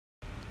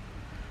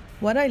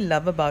What I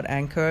love about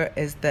Anchor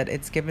is that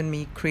it's given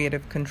me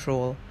creative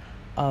control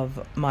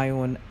of my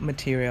own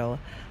material.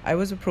 I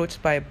was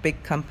approached by a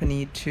big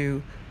company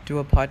to do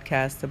a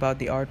podcast about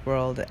the art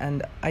world,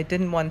 and I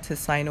didn't want to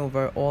sign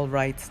over all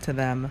rights to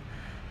them.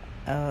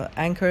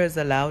 Anchor has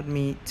allowed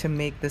me to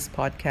make this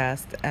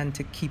podcast and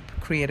to keep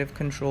creative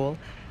control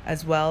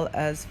as well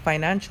as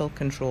financial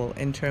control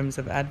in terms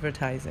of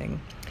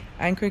advertising.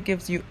 Anchor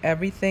gives you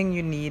everything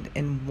you need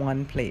in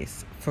one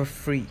place for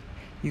free.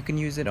 You can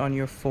use it on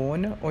your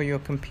phone or your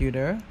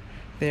computer.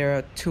 There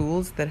are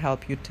tools that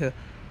help you to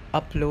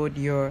upload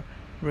your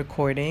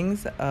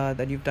recordings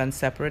that you've done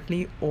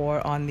separately or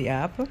on the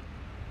app.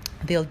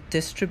 They'll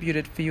distribute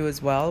it for you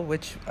as well,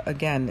 which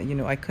again,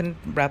 I couldn't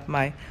wrap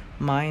my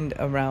mind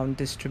around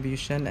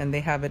distribution, and they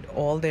have it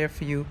all there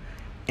for you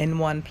in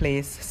one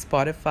place: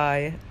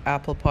 Spotify,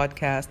 Apple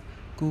Podcast,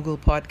 Google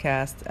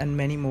Podcast, and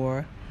many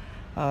more.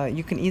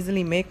 You can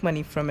easily make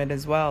money from it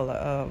as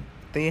well.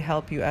 They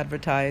help you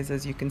advertise.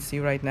 As you can see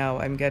right now,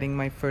 I'm getting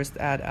my first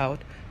ad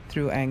out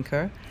through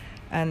Anchor.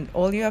 And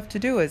all you have to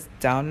do is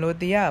download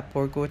the app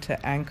or go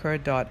to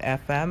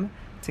anchor.fm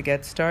to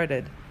get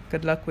started.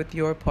 Good luck with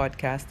your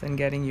podcast and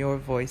getting your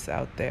voice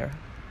out there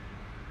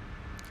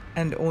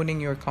and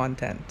owning your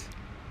content.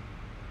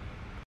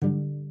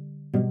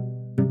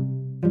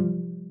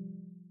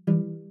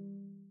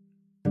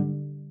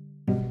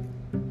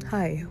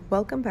 Hi,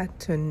 welcome back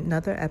to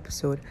another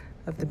episode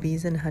of the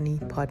Bees and Honey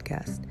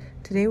podcast.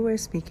 Today we're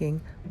speaking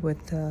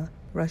with the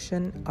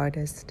Russian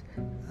artist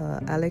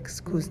Alex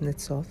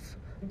Kuznetsov,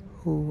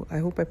 who, I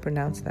hope I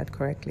pronounced that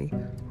correctly,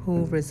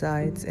 who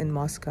resides in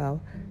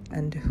Moscow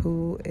and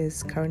who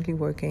is currently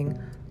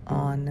working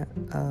on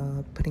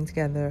putting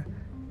together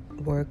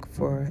work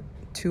for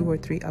 2 or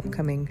 3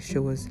 upcoming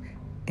shows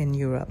in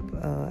Europe.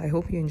 I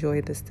hope you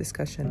enjoy this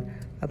discussion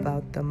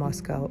about the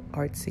Moscow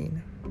art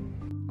scene.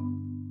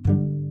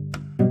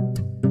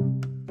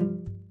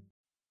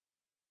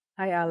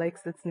 Hi,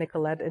 Alex. It's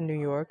Nicolette in New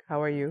York.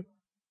 How are you?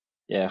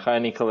 Yeah, hi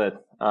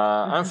Nicolette.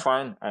 I'm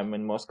fine. I'm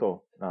in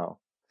Moscow now.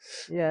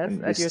 Yes, And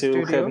we at your still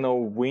studio. have no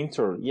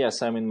winter.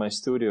 Yes, I'm in my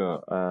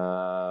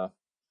studio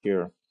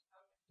here.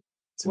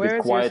 It's a Where bit is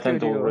your quiet and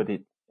studio?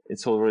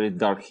 it's already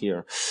dark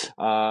here.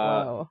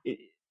 Wow.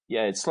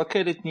 It's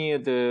located near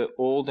the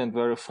old and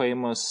very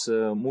famous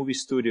movie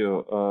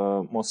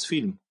studio,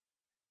 Mosfilm.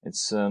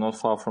 It's not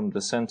far from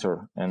the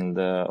center, and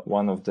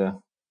one of the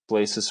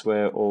places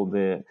where all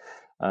the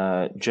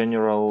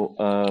general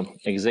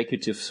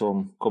executives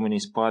from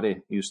Communist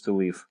Party used to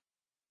live.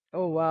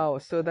 Oh, wow.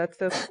 So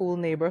that's a cool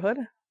neighborhood?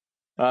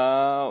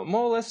 More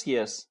or less,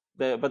 yes.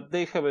 But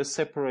they have a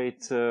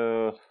separate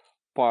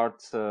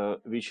part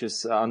which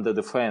is under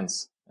the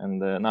fence, and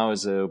now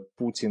as a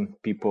Putin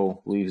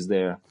people lives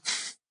there.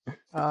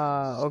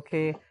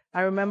 Okay.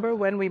 I remember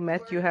when we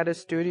met, you had a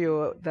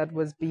studio that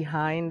was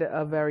behind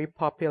a very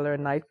popular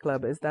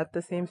nightclub. Is that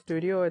the same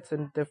studio or it's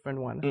a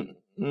different one?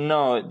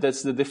 No,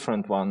 that's the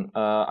different one.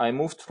 I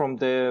moved from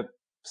there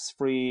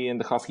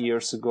 3.5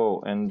 years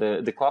ago, and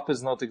the club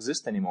does not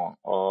exist anymore.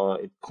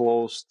 It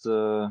closed,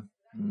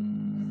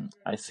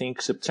 I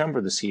think,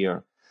 September this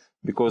year,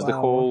 because the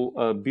Wow.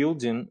 whole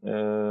building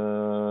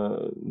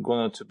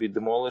gonna to be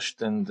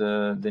demolished, and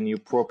the new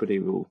property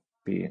will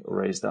be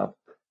raised up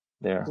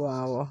there.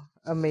 Wow.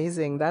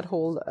 Amazing. That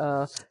whole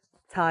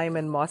time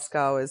in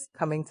Moscow is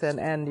coming to an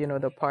end,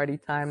 the party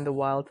time, the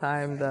wild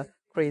time, the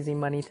crazy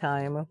money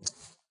time.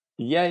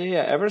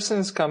 Yeah.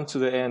 Everything's come to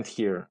the end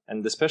here,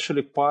 and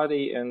especially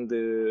party and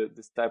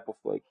this type of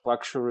like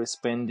luxury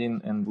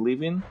spending and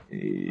living.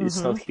 It's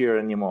not here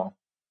anymore.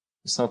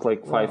 It's not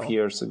like 5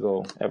 years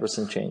ago.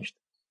 Everything changed.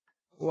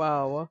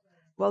 Wow.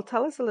 Well,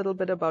 tell us a little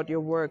bit about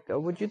your work.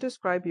 Would you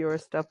describe your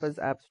stuff as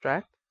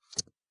abstract?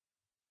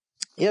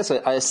 Yes,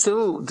 I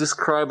still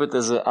describe it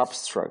as an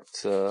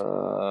abstract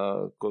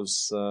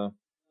because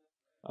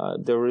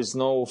there is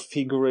no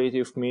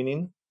figurative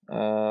meaning,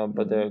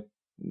 but there are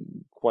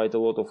quite a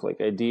lot of like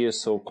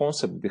ideas or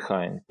concept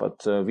behind.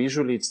 But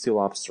visually, it's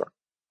still abstract.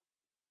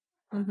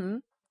 Mm-hmm.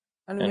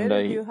 And where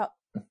did you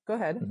go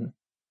ahead? Mm-hmm.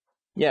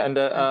 Yeah,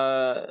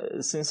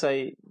 and since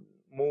I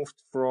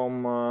moved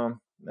from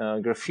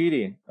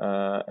graffiti,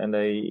 and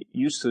I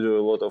used to do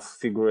a lot of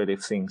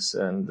figurative things,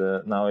 and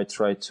now I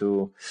try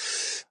to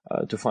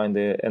find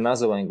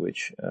another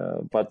language.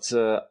 But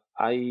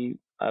I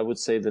would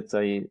say that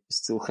I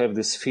still have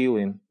this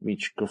feeling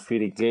which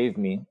graffiti gave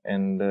me,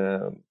 and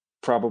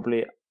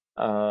probably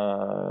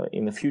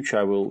in the future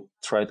I will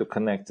try to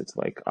connect it,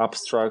 like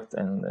abstract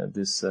and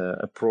this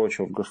approach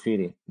of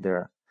graffiti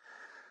there.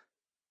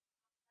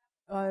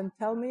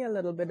 Tell me a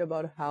little bit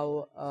about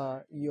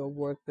how your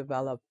work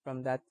developed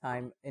from that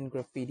time in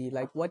graffiti.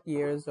 Like, what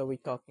years are we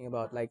talking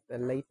about? Like the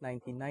late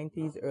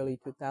 1990s, early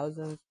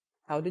 2000s?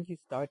 How did you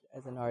start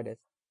as an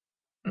artist?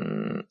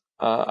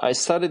 I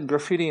started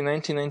graffiti in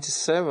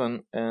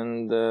 1997,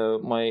 and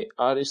my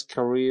artist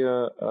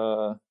career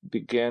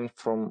began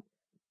from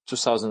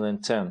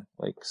 2010,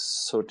 like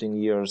 13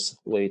 years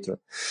later.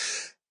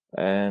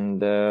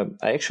 And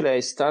I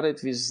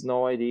started with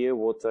no idea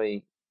what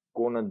I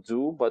gonna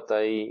do, but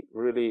I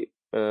really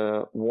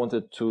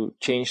wanted to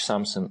change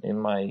something in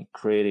my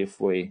creative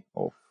way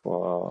of,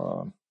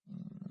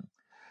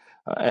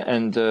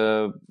 and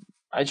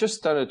I just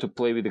started to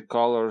play with the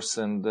colors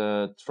and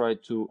try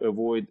to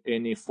avoid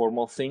any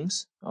formal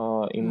things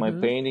in my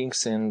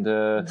paintings. And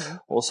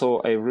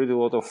also I read a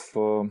lot of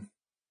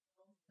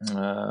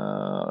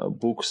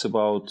books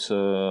about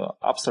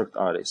abstract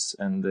artists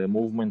and the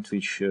movement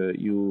which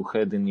you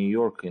had in New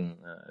York in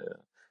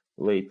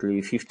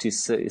lately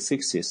 50s,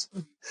 60s.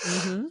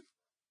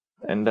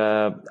 And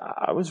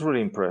I was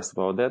really impressed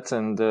about that.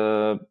 And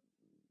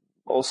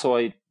also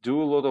I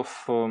do a lot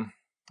of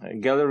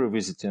gallery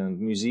visiting,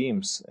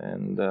 museums,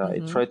 and I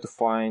try to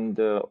find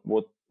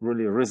what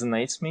really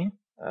resonates me.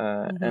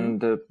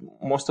 And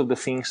most of the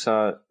things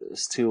are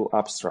still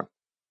abstract.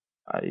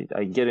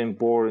 I getting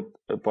bored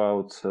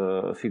about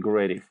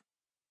figurative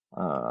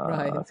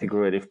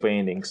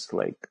paintings.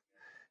 Like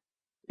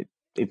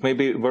it may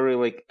be very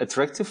like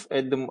attractive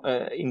at the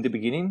in the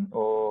beginning,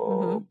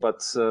 or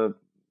but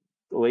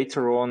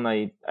later on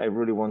I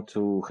really want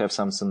to have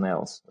something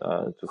else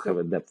to have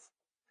a depth.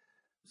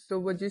 So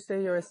would you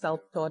say you're a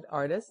self-taught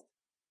artist?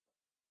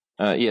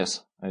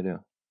 Yes, I do.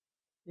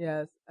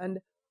 Yes.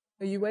 And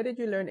where did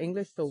you learn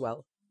English so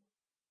well?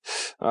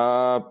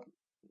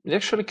 It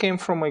actually came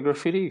from my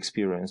graffiti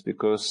experience,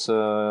 because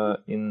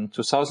in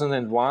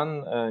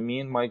 2001, me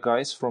and my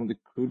guys from the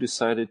crew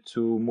decided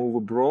to move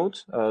abroad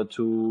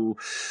to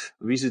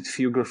visit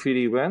few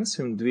graffiti events,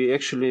 and we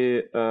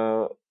actually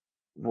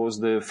was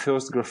the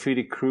first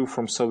graffiti crew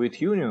from Soviet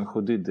Union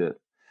who did that.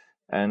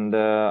 And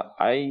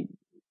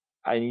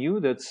I knew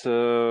that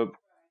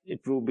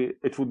it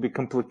would be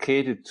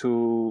complicated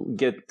to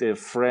get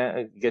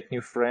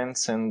new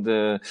friends and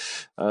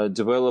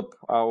develop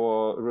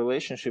our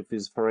relationship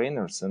with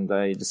foreigners. And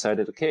I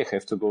decided, okay, I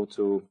have to go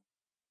to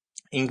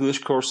English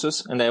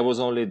courses, and I was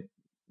only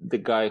the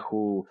guy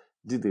who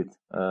did it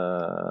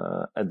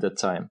at that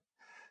time.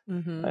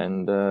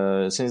 And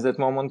since that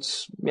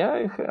moment,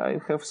 yeah, I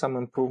have some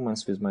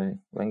improvements with my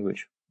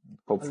language,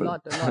 hopefully. A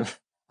lot.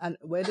 And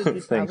where did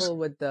you travel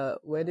with the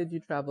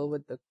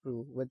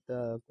crew, with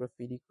the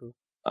graffiti crew?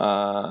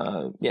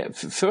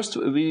 First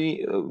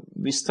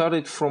we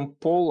started from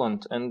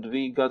Poland, and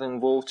we got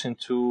involved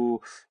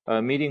into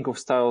Meeting of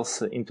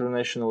Styles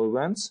international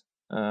events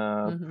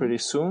pretty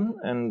soon.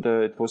 And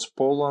it was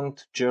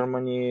Poland,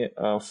 Germany,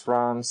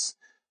 France,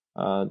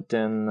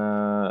 then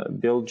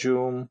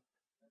Belgium,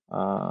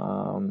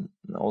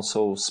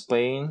 also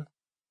Spain.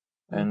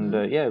 And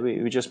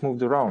we just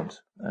moved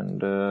around,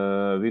 and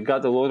we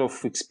got a lot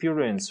of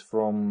experience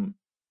from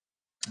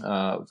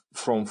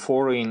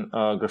foreign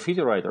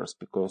graffiti writers,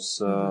 because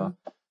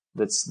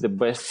that's the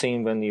best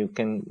thing when you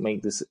can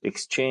make this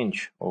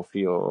exchange of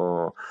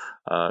your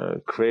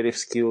creative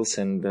skills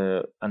and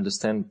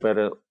understand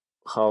better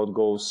how it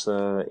goes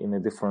in a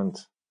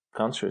different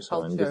countries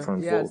or in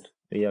different world.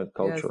 Yeah,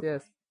 culture.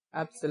 Yes,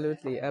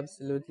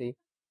 absolutely.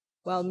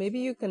 Well, maybe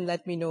you can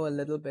let me know a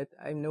little bit.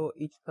 I know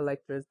each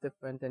collector is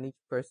different and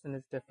each person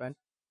is different,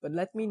 but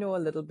let me know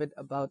a little bit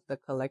about the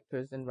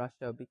collectors in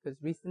Russia, because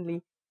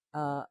recently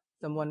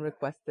someone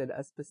requested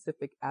a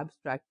specific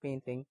abstract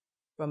painting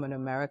from an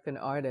American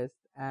artist,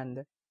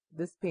 and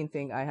this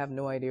painting, I have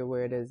no idea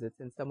where it is.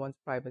 It's in someone's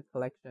private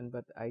collection,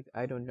 but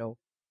I don't know.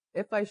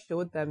 If I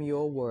showed them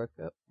your work,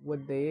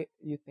 would they,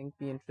 you think,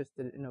 be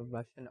interested in a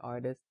Russian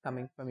artist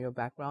coming from your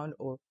background,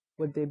 or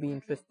would they be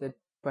interested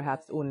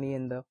perhaps only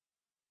in the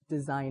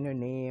designer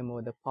name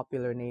or the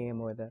popular name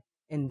or the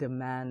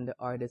in-demand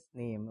artist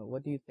name?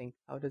 What do you think?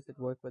 How does it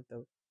work with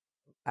the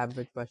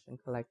average Russian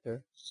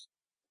collector?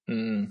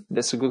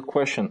 That's a good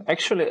question.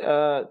 Actually,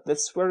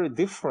 that's very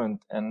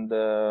different, and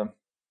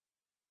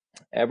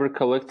every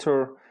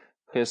collector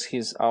has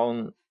his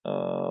own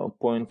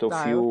point of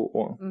view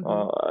or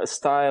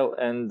style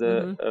and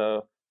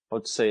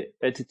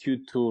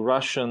attitude to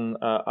Russian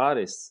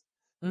artists.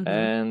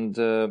 And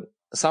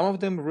some of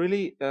them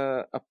really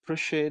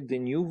appreciate the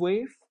new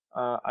wave.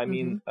 I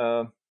mean,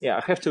 I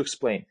have to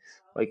explain.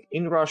 Like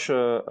in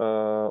Russia,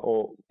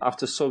 or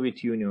after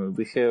Soviet Union,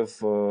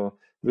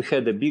 we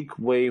had a big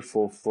wave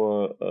of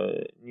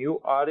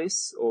new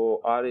artists,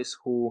 or artists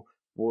who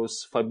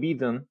was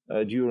forbidden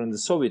during the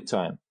Soviet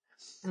time,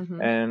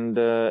 and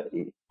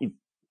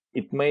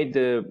it made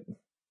the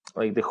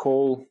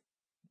whole,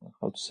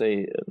 how to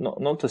say,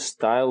 not a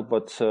style,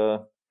 but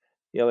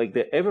like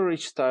the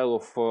average style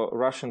of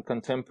Russian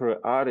contemporary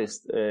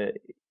artist.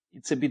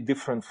 It's a bit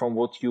different from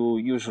what you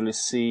usually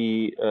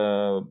see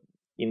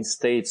in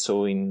States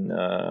or in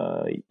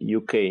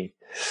UK.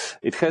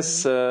 It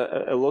has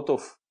a lot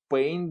of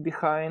pain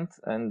behind,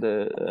 and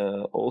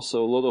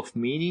also a lot of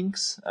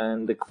meanings,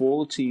 and the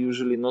quality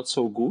usually not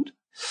so good.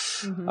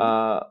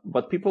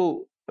 But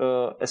people,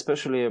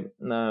 especially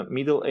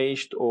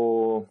middle-aged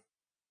or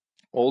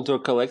older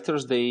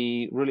collectors,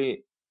 they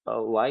really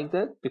like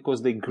that,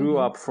 because they grew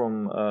up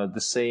from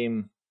the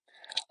same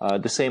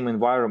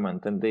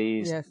environment, and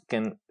they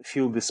can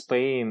feel this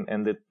pain,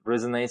 and it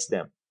resonates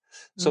them.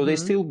 So they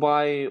still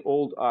buy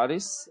old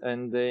artists,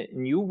 and the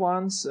new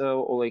ones,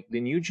 or like the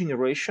new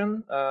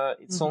generation,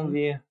 it's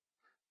only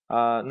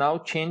now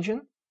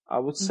changing, I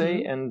would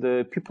say, and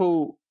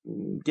people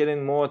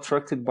getting more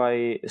attracted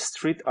by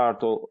street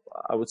art, or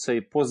I would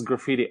say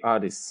post-graffiti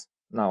artists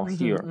now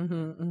here.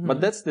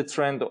 But that's the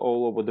trend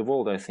all over the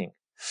world, I think.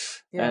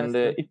 Yeah, and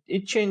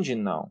it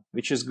changing now,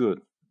 which is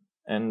good.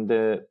 And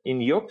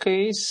in your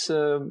case,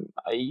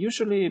 I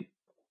usually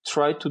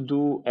try to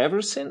do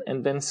everything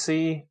and then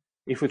see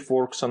if it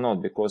works or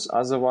not, because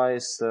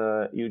otherwise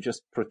you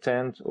just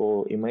pretend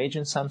or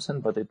imagine something,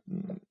 but it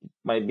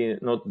might be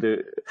not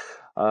the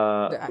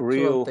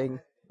real thing.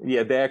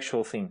 Yeah, the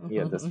actual thing.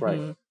 Yeah, that's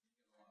right.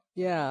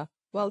 Yeah.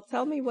 Well,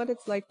 tell me what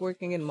it's like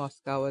working in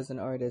Moscow as an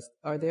artist.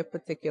 Are there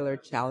particular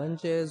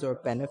challenges or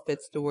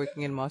benefits to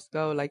working in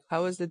Moscow? Like,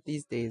 how is it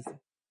these days?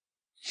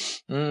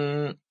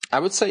 I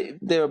would say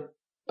there are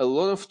a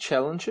lot of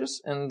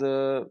challenges and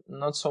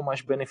not so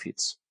much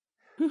benefits,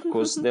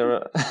 because there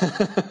are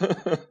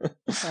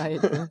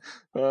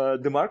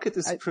the market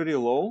is pretty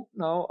low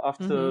now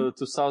after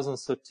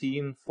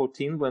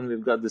 2013-14, when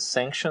we've got the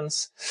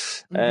sanctions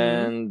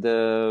and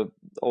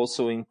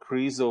also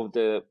increase of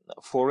the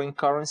foreign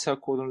currency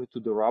according to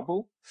the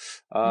ruble.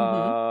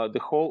 The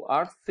whole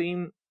art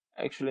theme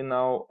actually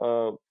now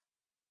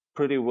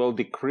pretty well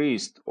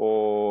decreased,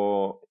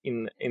 or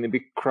in a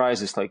big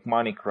crisis like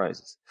money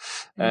crisis.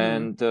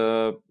 And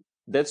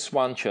that's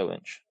one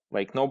challenge.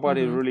 Like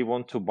nobody really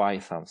want to buy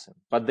something,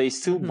 but they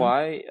still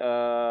buy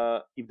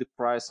if the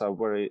price are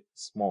very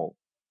small,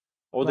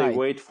 or they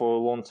wait for a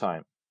long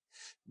time.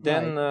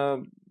 Then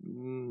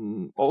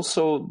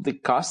also the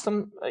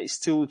custom is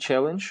still a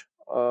challenge.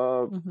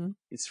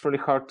 It's really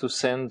hard to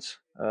send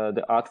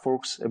the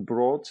artworks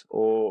abroad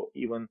or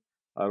even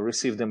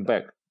receive them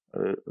back.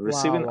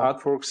 Receiving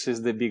artworks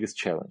is the biggest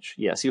challenge.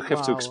 Yes, you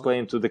have to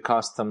explain to the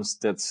customs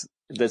that's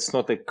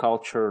not a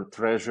culture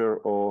treasure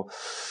or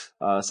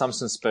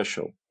something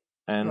special.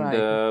 And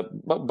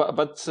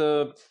but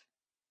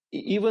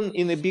even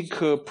in a big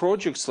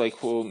projects like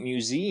for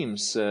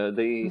museums,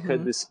 they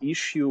had this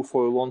issue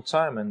for a long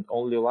time, and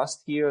only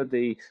last year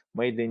they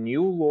made a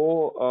new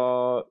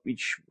law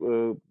which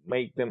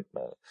make them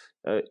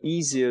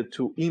easier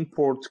to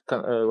import,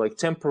 like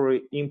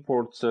temporary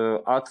import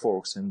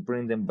artworks and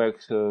bring them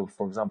back,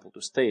 for example,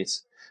 to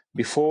States.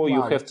 Before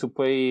you have to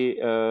pay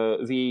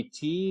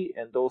VAT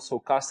and also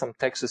custom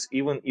taxes,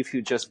 even if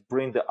you just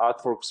bring the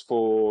artworks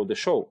for the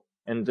show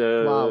and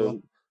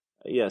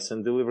yes,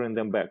 and delivering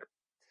them back.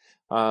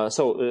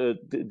 So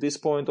this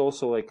point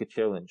also like a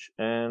challenge.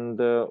 And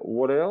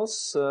what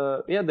else?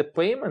 The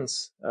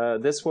payments.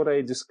 That's what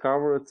I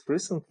discovered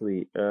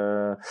recently.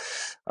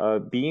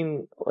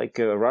 Being like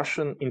a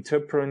Russian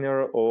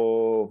entrepreneur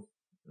or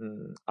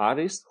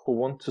artist who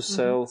want to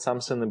sell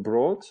something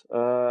abroad,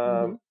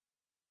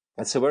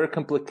 it's very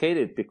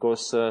complicated,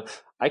 because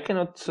I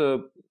cannot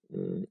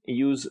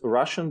use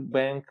Russian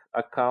bank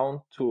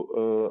account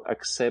to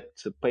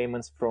accept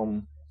payments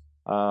from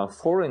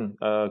foreign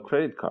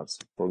credit cards,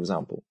 for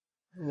example.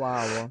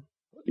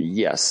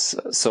 Yes.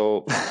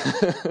 So.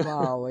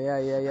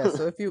 Yeah.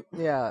 So if you,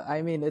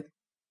 I mean it.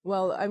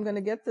 Well, I'm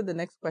gonna get to the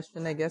next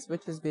question, I guess,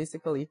 which is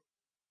basically,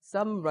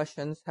 some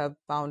Russians have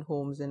found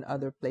homes in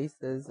other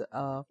places.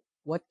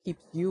 What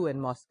keeps you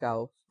in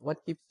Moscow?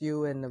 What keeps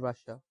you in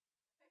Russia?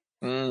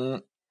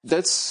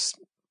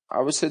 I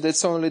would say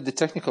that's only the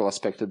technical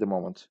aspect at the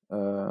moment.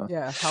 How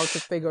to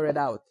figure it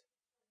out.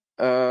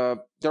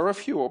 There are a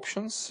few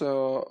options.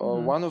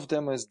 One of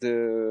them is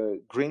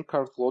the green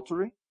card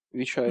lottery,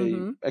 which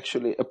I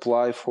actually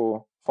apply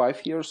for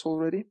 5 years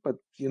already, but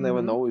you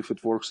never know if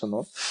it works or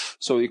not.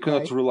 So you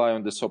cannot rely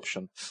on this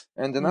option.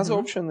 And another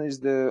option is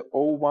the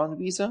O1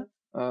 visa,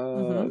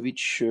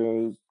 which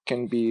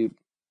can be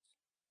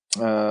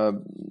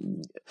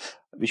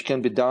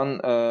done,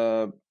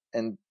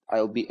 and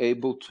I'll be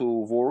able to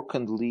work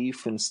and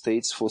live in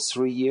States for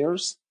 3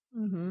 years.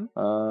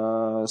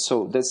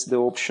 So that's the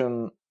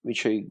option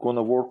which I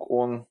gonna work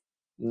on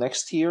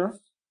next year,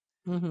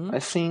 I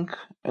think,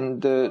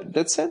 and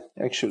that's it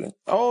actually.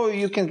 Oh,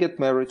 you can get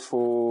married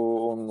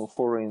for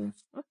foreign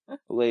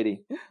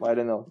lady. I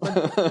don't know.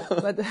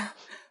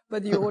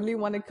 but you only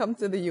want to come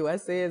to the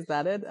USA? Is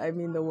that it? I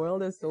mean, the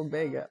world is so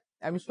big.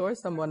 I'm sure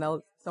someone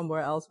else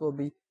somewhere else will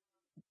be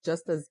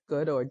just as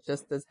good or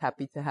just as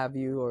happy to have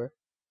you. Or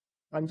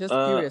I'm just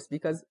curious,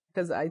 because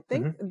I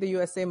think the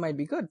USA might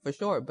be good for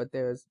sure, but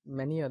there's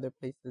many other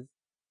places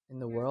in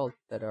the world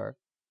that are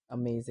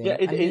amazing. Yeah,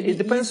 it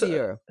depends.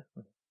 Easier.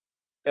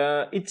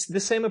 It's the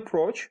same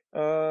approach.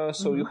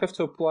 So you have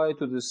to apply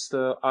to this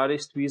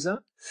artist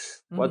visa,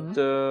 but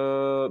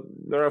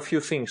there are a few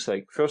things.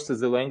 Like first is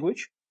the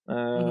language.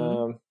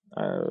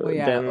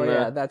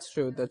 That's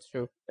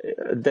true.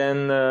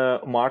 Then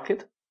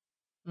market,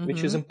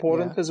 which is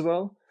important as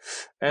well,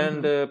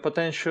 and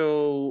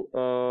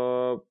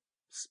potential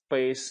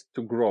space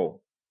to grow,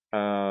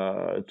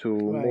 to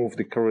move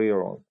the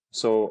career on.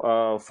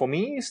 So for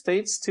me,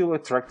 States still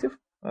attractive.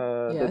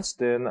 That's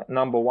the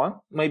number one.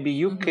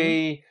 Maybe UK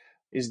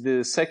is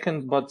the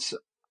second, but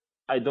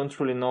I don't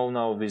really know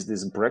now with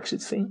this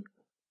Brexit thing.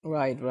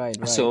 Right.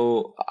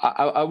 So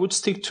I would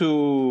stick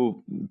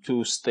to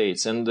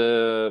States, and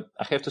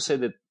I have to say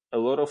that a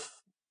lot of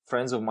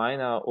friends of mine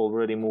are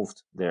already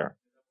moved there.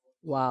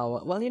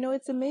 Wow. Well,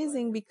 it's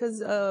amazing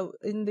because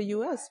in the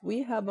US,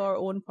 we have our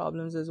own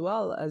problems as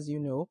well, as you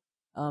know.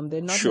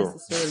 They're not Sure.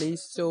 necessarily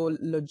so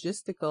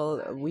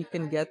logistical. We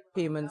can get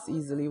payments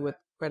easily with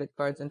credit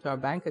cards into our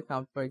bank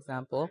account, for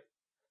example.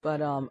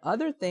 But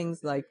other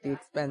things like the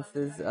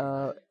expenses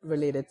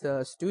related to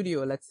a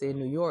studio, let's say in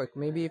New York,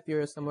 maybe if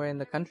you're somewhere in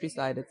the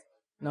countryside, it's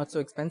not so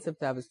expensive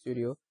to have a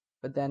studio.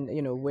 But then,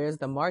 where's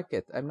the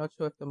market? I'm not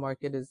sure if the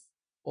market is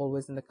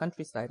always in the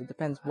countryside. It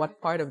depends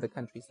what part of the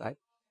countryside.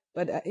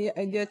 But yeah,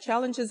 there are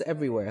challenges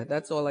everywhere.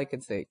 That's all I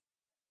can say.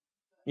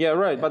 Yeah,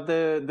 right. Yeah. But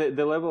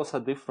the levels are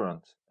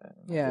different.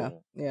 Yeah.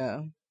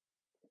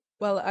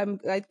 Well,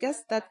 I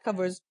guess that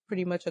covers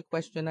pretty much a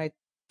question I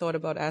thought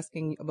about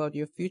asking about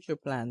your future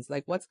plans.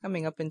 Like, what's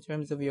coming up in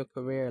terms of your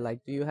career?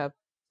 Like, do you have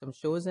some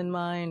shows in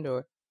mind,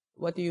 or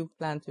what do you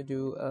plan to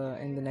do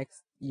in the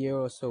next year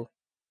or so?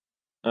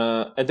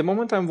 At the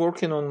moment, I'm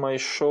working on my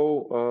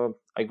show.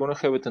 I'm gonna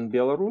have it in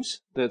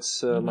Belarus.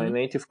 That's my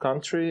native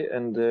country,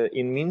 and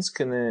in Minsk,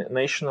 in a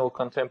National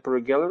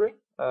Contemporary Gallery.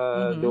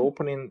 The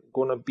opening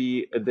gonna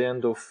be at the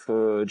end of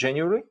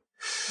January.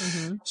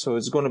 So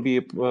it's gonna be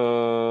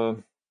a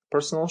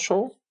personal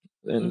show,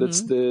 and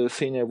that's the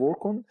thing I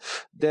work on.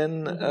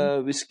 Then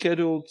we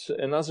scheduled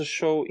another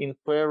show in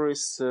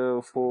Paris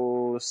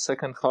for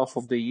second half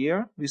of the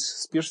year with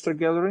Spearster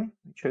Gallery,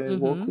 which I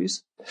work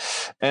with.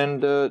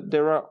 And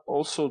there are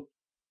also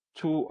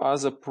two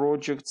other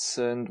projects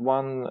and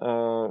one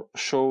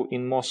show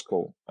in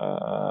Moscow.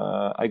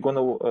 I'm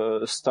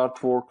gonna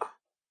start work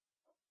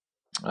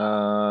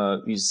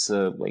with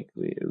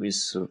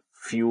a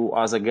few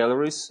other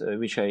galleries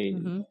which I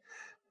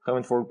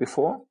haven't worked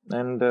before,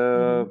 and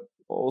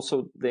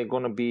also they're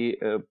gonna be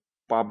a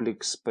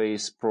public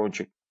space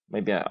project.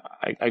 Maybe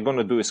I'm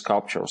gonna do a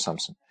sculpture or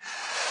something.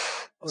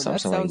 Oh, that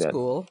Something like sounds that.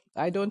 cool.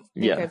 I don't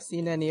think Yeah. I've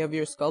seen any of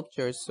your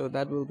sculptures, so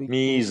that will be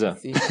Me cool either. to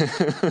see.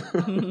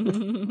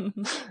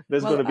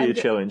 That's Well, gonna be a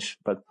challenge,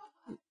 but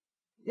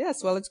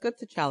yes, well, it's good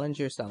to challenge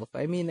yourself.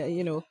 I mean,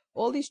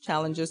 all these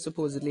challenges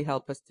supposedly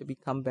help us to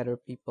become better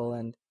people,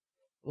 and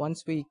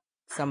once we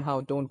somehow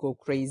don't go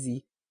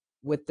crazy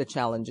with the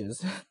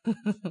challenges.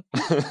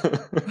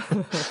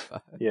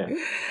 yeah,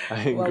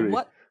 I Well, agree.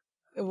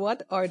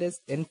 what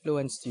artist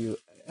influenced you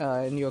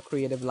in your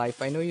creative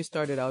life? I know you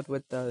started out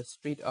with the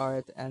street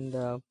art and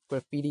the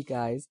graffiti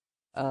guys,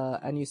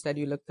 and you said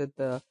you looked at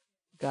the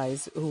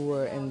guys who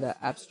were in the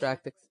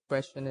abstract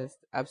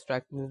expressionist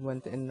abstract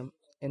movement in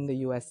the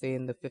USA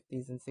in the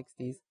 50s and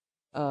 60s.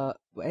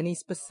 Any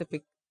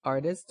specific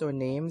artists or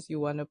names you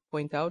want to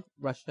point out,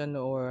 Russian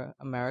or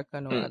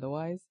American or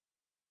otherwise?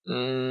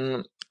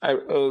 Yeah,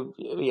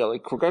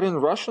 like regarding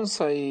Russians,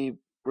 I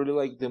really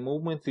like the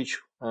movement which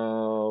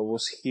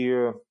was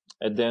here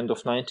at the end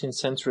of 19th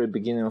century,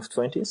 beginning of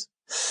 20th,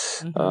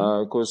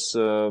 because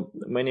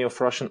many of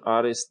Russian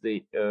artists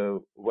they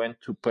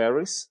went to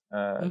Paris,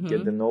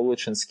 get the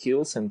knowledge and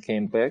skills, and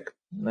came back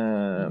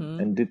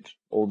and did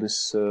all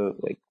this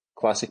like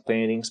classic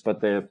paintings, but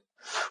they're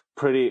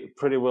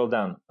pretty well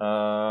done.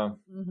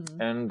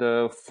 And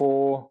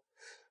for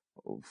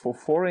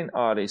foreign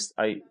artists,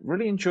 I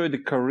really enjoy the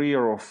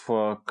career of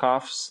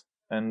Kafs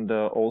and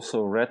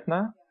also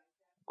Retna,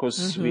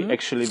 because we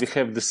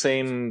have the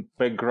same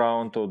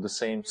background or the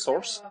same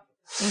source.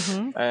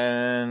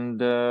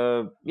 And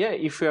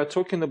if we are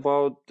talking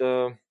about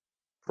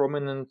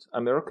prominent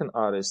American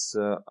artists,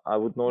 I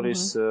would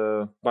notice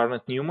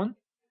Barnett Newman,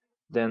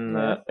 then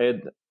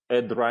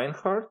Ed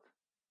Reinhardt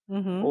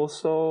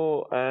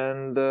also,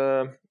 and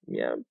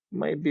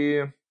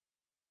maybe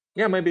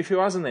a few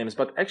other names.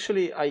 But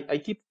actually, I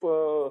keep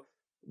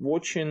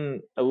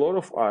watching a lot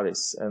of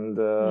artists, and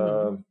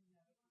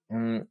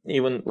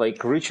even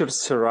like Richard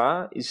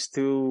Serra is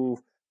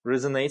still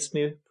resonates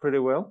me pretty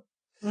well.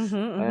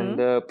 And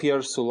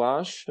Pierre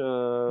Soulages,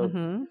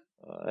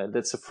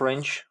 that's a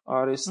French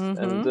artist,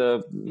 and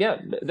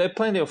there are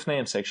plenty of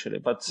names actually.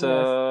 But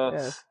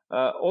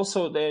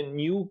also the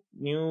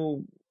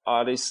new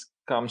artists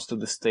comes to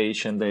the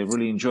stage and they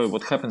really enjoy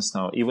what happens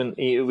now, even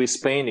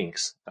with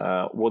paintings,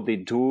 what they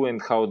do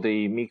and how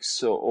they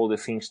mix all the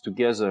things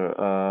together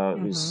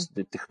with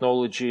the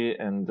technology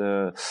and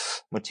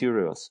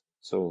materials.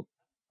 So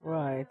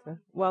right.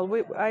 Well,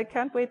 I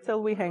can't wait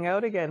till we hang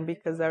out again,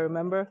 because I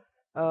remember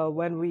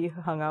when we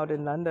hung out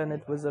in London,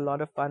 it was a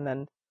lot of fun,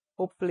 and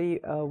hopefully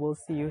we'll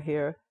see you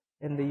here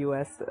in the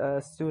US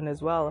soon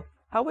as well.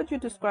 How would you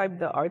describe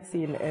the art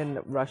scene in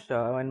Russia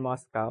or in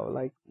Moscow?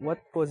 Like, what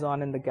goes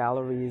on in the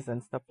galleries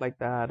and stuff like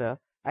that?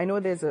 I know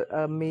there's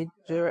a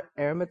major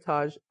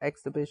Hermitage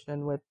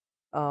exhibition with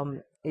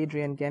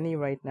Adrian Geny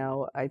right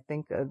now. I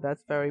think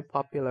that's very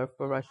popular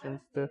for Russians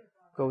to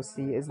go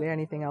see. Is there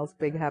anything else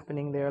big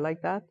happening there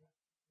like that?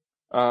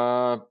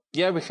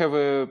 we have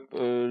a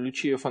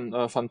Lucia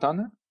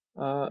Fontana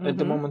at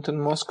the moment in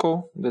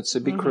Moscow. That's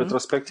a big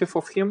retrospective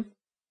of him.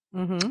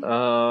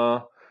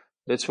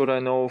 That's what I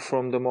know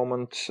from the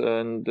moment.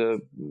 And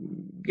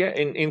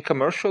in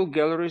commercial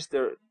galleries,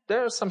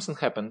 there something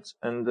happened,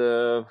 and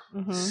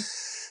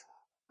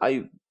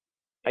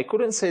I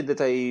couldn't say that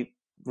I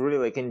really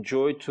like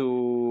enjoy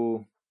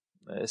to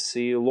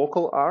see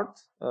local art.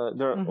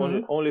 There are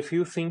only a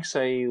few things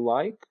I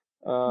like,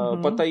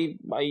 but I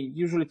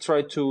usually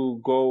try to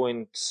go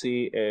and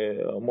see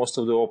most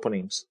of the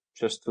openings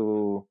just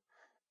to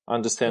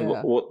understand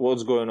Yeah.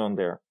 what's going on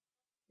there.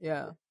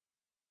 Yeah.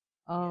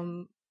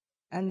 And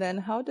then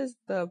how does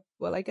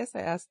well, I guess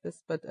I asked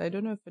this, but I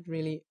don't know if it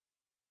really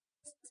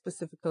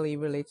specifically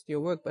relates to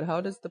your work, but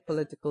how does the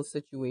political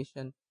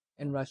situation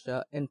in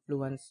Russia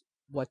influence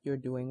what you're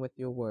doing with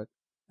your work?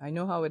 I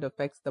know how it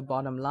affects the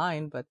bottom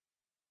line, but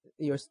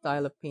your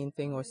style of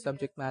painting or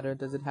subject matter,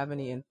 does it have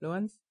any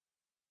influence?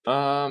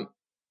 I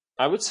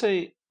would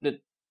say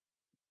that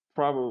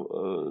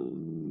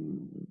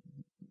probably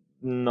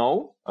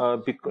no,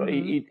 because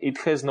it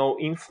has no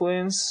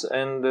influence,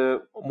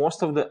 and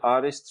most of the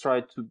artists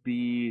try to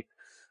be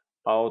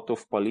out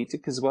of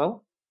politics as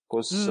well,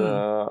 because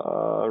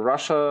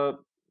Russia,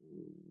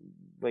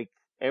 like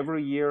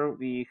every year,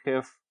 we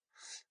have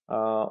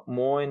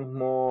more and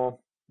more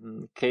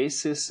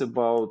cases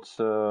about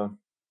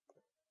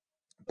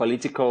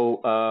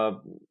political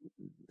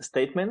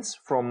statements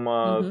from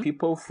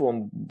people,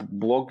 from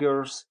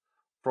bloggers,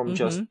 from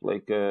just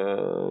like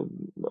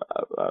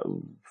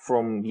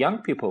from young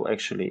people.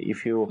 Actually,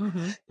 if you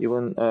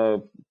even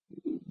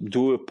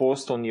do a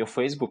post on your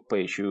Facebook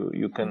page,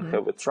 you can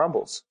have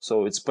troubles.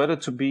 So it's better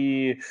to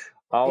be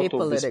out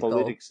of this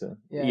politics.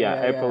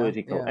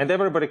 Apolitical. And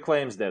everybody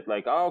claims that,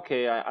 like, oh,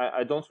 okay,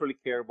 I don't really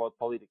care about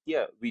politics.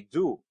 Yeah, we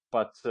do,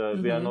 but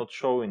we are not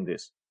showing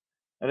this.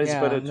 And it's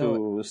better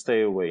to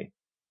stay away.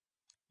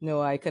 No,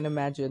 I can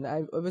imagine.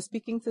 I was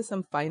speaking to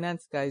some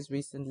finance guys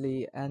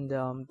recently, and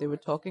they were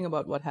talking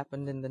about what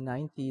happened in the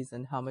 90s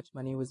and how much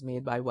money was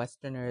made by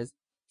Westerners.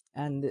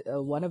 And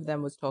one of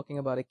them was talking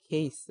about a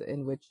case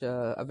in which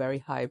a very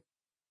high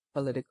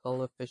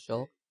political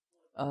official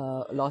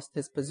lost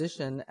his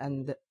position,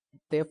 and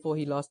therefore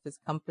he lost his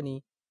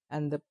company.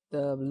 And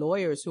the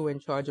lawyers who were in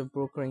charge of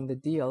brokering the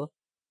deal,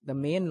 the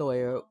main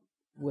lawyer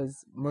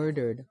was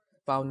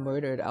found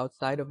murdered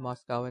outside of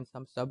Moscow in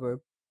some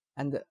suburb.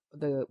 And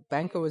the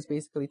banker was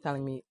basically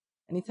telling me,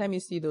 anytime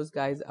you see those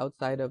guys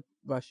outside of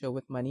Russia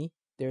with money,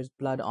 there's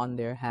blood on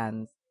their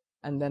hands.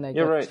 And then I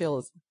got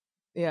chills.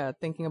 Yeah,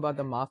 thinking about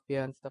the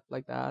mafia and stuff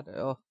like that.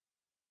 Oh,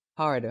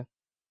 hard.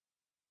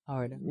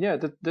 Yeah,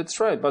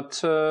 that's right.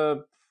 But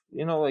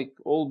like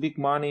all big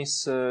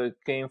monies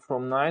came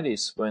from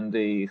 90s, when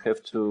they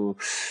have to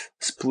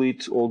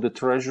split all the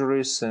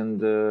treasuries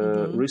and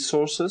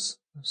resources.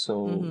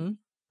 So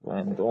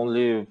and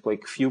only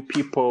like few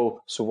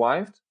people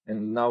survived,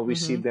 and now we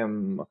see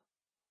them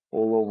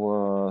all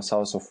over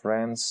south of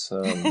France,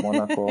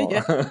 Monaco.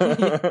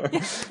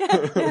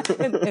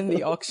 In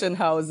the auction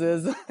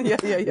houses. In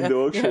the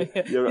auction,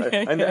 you're right.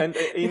 And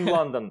in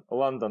London,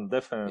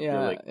 definitely.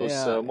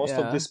 Most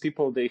of these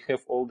people, they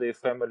have all their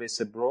families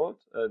abroad.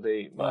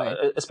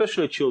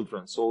 Especially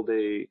children, so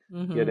they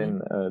get in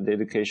the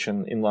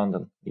education in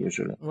London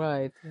usually.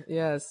 Right.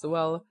 Yes.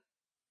 Well,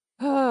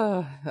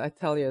 I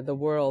tell you, the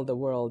world.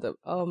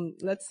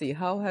 Let's see.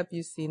 How have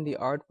you seen the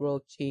art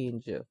world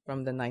change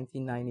from the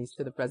 1990s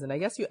to the present? I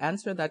guess you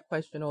answered that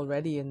question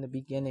already in the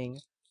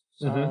beginning.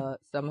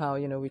 Somehow,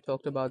 we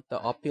talked about the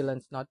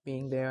opulence not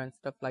being there and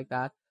stuff like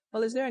that.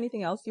 Well, is there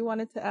anything else you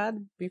wanted to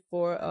add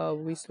before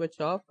we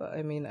switch off?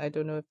 I mean, I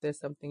don't know if there's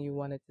something you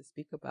wanted to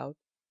speak about.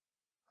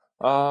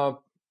 I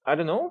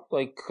don't know.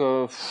 Like,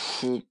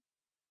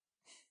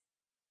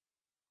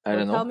 I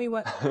don't know.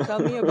 Tell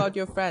me about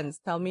your friends.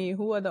 Tell me,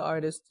 who are the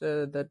artists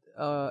that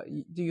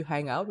do you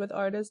hang out with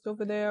artists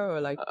over there,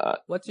 or like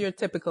what's your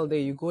typical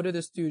day? You go to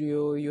the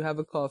studio, you have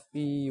a coffee,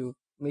 you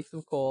make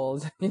some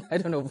calls. I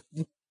don't know,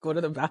 go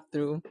to the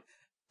bathroom.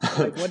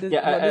 Like what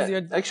is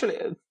your actually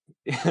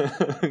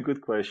good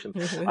question.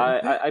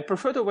 I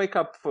prefer to wake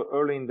up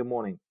early in the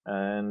morning,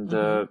 and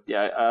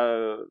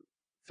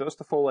first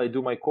of all I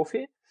do my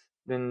coffee,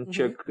 then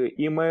check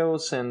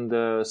emails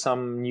and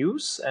some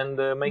news, and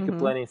make a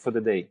planning for the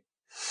day.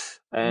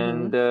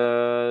 And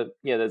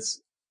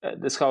that's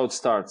how it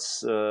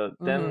starts.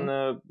 Then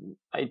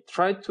I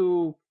try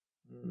to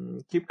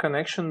keep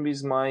connection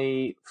with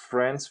my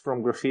friends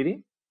from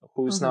graffiti,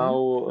 who's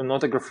now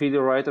not a graffiti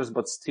writers,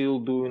 but still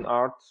doing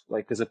art,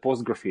 like as a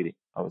post graffiti,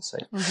 I would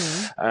say.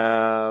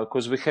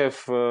 Because we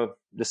have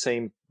the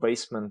same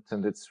basement,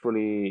 and it's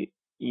really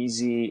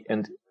easy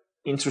and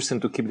interesting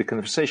to keep the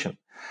conversation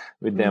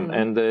with them.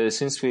 And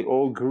since we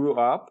all grew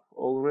up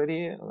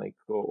already, like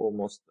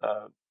almost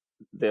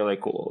they're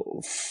like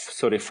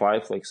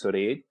 35, like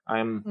 38,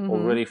 I'm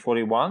already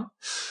 41.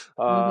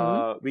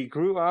 We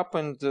grew up,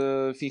 and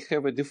we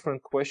have a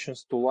different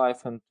questions to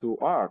life and to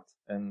art,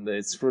 and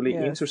it's really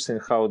interesting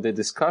how the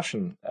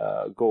discussion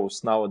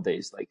goes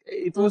nowadays. Like,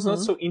 it was not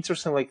so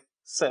interesting like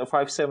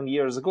 5-7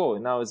 years ago,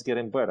 and now it's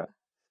getting better,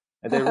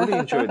 and I really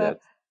enjoy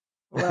that.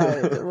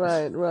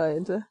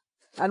 Right.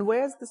 And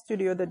where's the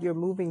studio that you're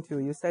moving to?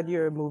 You said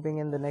you're moving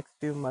in the next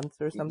few months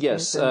or something.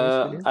 Yes,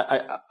 I'm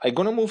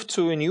gonna move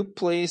to a new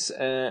place.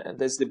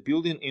 That's the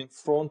building in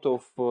front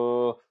of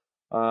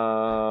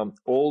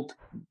old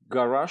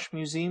garage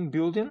museum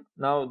building.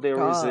 Now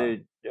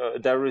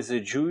there is a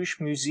Jewish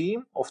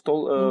museum of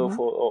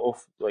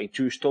like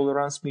Jewish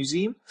tolerance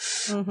museum,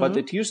 but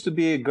it used to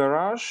be a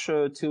garage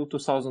till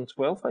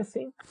 2012, I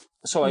think.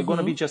 So I'm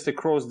gonna be just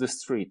across the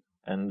street,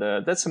 and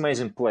that's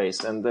amazing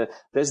place. And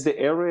that's the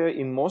area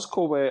in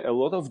Moscow where a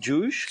lot of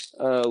Jewish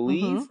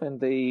live, and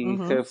they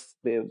have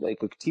their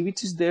like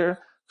activities there,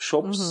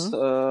 shops,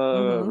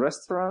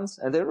 restaurants,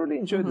 and I really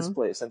enjoy this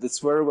place. And it's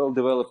very well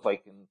developed,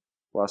 like in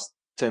last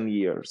 10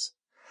 years.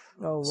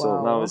 Oh, wow.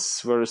 So now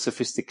it's very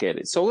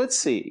sophisticated. So let's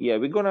see. Yeah,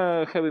 we're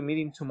gonna have a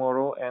meeting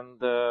tomorrow, and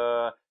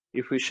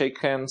if we shake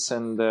hands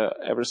and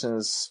everything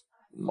is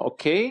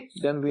okay,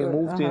 then we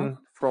moved in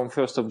from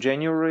 1st of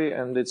January,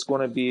 and it's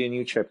gonna be a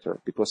new chapter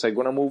because I'm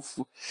gonna move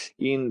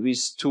in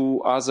with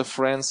two other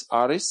friends,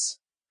 artists,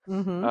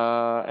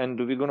 and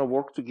we're gonna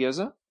work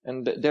together.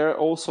 And there are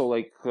also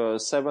like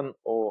 7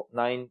 or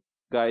 9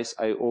 guys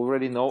I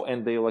already know,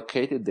 and they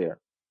located there.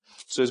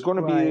 So it's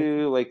gonna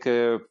be like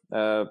a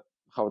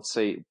how to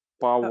say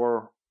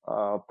power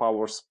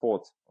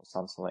spot or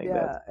something like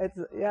that.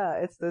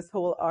 It's this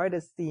whole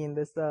artist scene.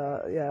 This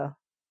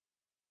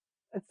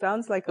it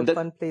sounds like a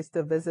fun place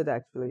to visit,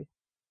 actually.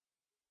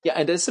 Yeah,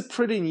 and that's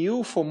pretty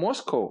new for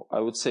Moscow, I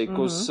would say,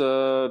 because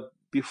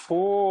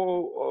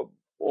before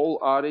all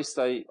artists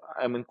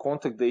I'm in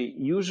contact, they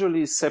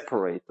usually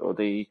separate or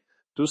they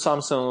do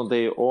something on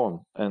their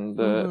own, and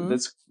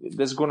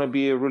that's gonna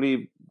be a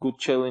really good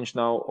challenge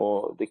now,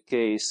 or the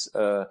case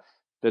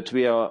that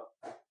we are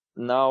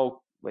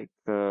now like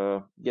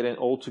getting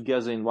all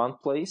together in one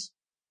place,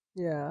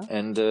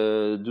 and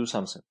do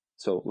something.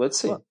 So let's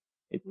see. Well,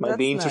 it might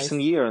be interesting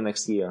year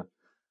next year.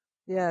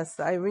 Yes,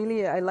 I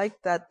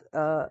like that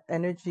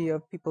energy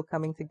of people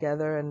coming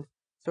together and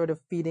sort of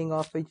feeding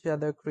off each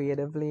other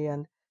creatively,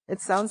 and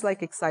it sounds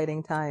like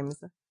exciting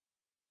times.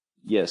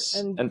 Yes,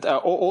 and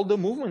all the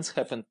movements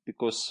happened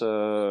because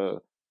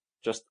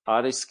just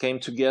artists came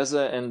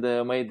together and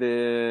made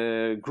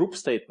a group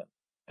statement,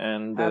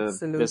 and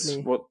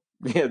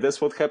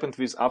that's what happened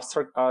with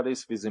abstract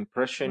artists, with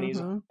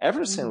impressionism,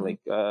 everything.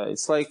 Like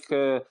it's like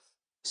a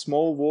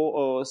small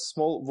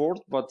word,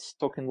 but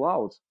talking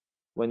loud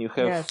when you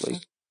have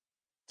like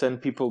 10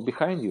 people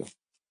behind you.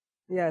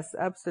 Yes,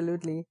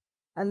 absolutely.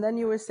 And then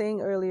you were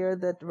saying earlier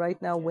that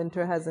right now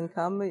winter hasn't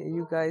come.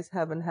 You guys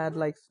haven't had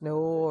like snow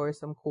or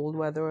some cold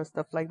weather or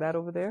stuff like that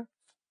over there?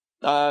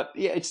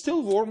 Yeah, it's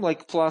still warm,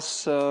 like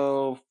plus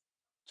 2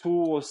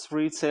 or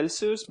 3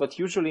 Celsius, but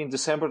usually in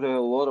December there are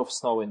a lot of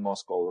snow in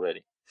Moscow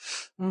already.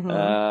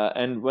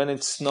 And when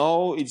it's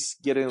snow, it's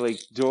getting like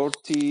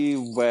dirty,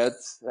 wet,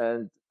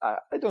 and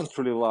I don't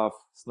really love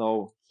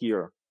snow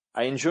here.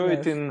 I enjoy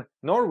it in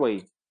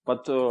Norway,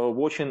 but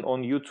watching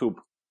on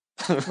YouTube.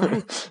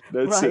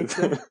 That's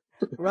it.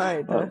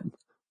 Right.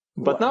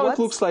 But now it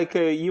looks like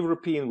a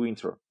European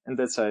winter, and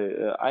that's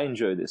I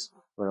enjoy this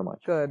very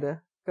much. Good.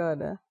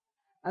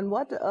 And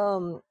what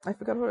I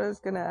forgot what I was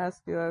gonna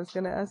ask you. I was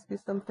gonna ask you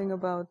something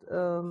about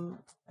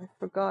I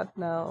forgot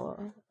now.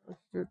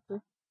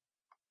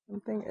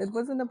 Something. It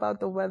wasn't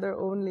about the weather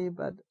only,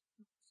 but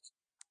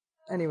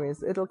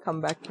anyways, it'll come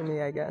back to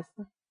me, I guess.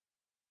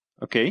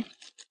 Okay.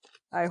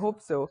 I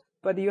hope so.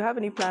 But do you have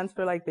any plans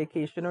for like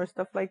vacation or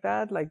stuff like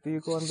that? Like, do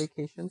you go on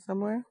vacation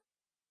somewhere?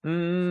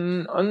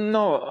 No,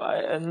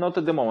 not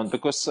at the moment,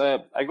 because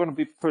I'm going to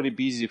be pretty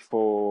busy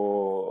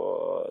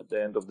for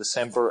the end of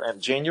December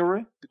and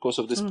January because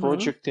of this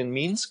project in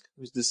Minsk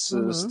with this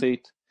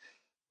state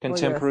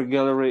contemporary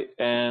gallery.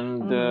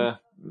 And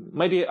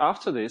maybe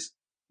after this,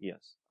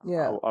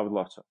 I would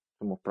love to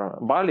move.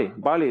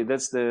 Bali,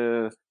 that's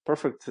the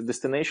perfect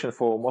destination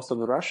for most of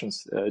the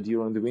Russians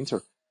during the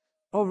winter.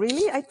 Oh,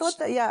 really? I thought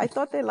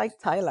they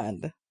liked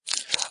Thailand.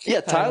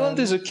 Yeah, Thailand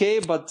is okay,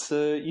 but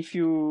if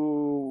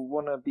you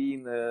want to be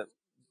in a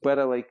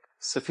better, like,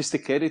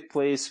 sophisticated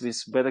place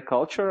with better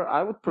culture,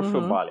 I would prefer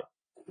Bali.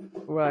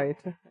 Right.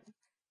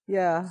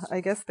 Yeah,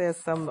 I guess there's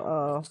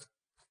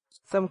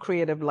some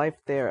creative life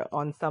there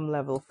on some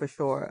level for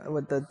sure,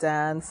 with the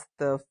dance,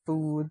 the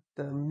food,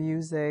 the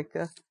music,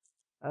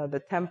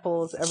 the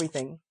temples,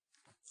 everything.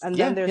 And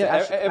then there's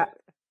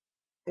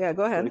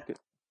go ahead.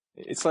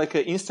 It's like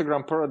an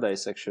Instagram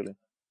paradise, actually.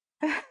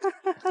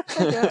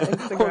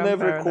 Instagram on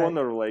every paradise.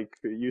 corner, like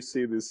you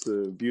see these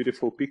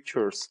beautiful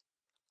pictures.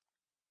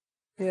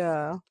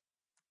 Yeah.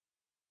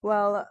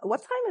 Well,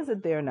 what time is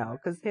it there now?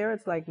 Because here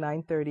it's like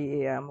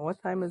 9:30 a.m. What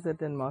time is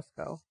it in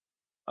Moscow?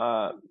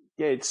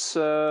 It's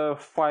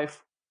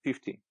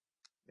 5:50.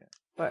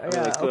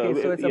 Okay,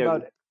 so it's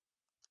about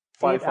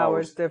 8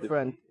 hours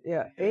different.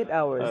 Yeah, 8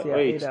 hours.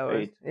 8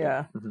 hours.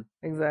 Yeah,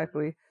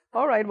 exactly.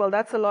 All right, well,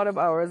 that's a lot of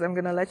hours. I'm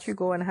going to let you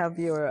go and have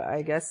your,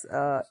 I guess,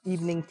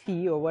 evening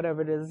tea or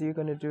whatever it is you're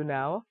going to do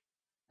now.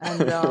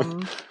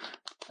 And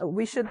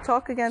we should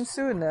talk again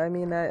soon. I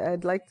mean,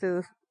 I'd like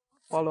to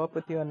follow up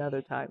with you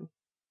another time.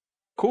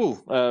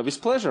 Cool. With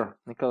pleasure,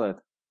 Nicolette.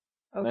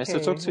 Okay. Nice to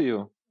talk to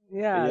you.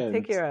 Yeah,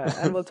 take care.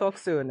 And we'll talk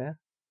soon.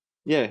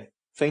 Yeah,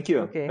 thank you.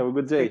 Okay. Have a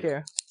good day. Take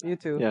care. You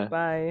too. Yeah.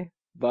 Bye.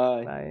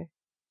 Bye.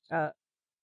 Bye.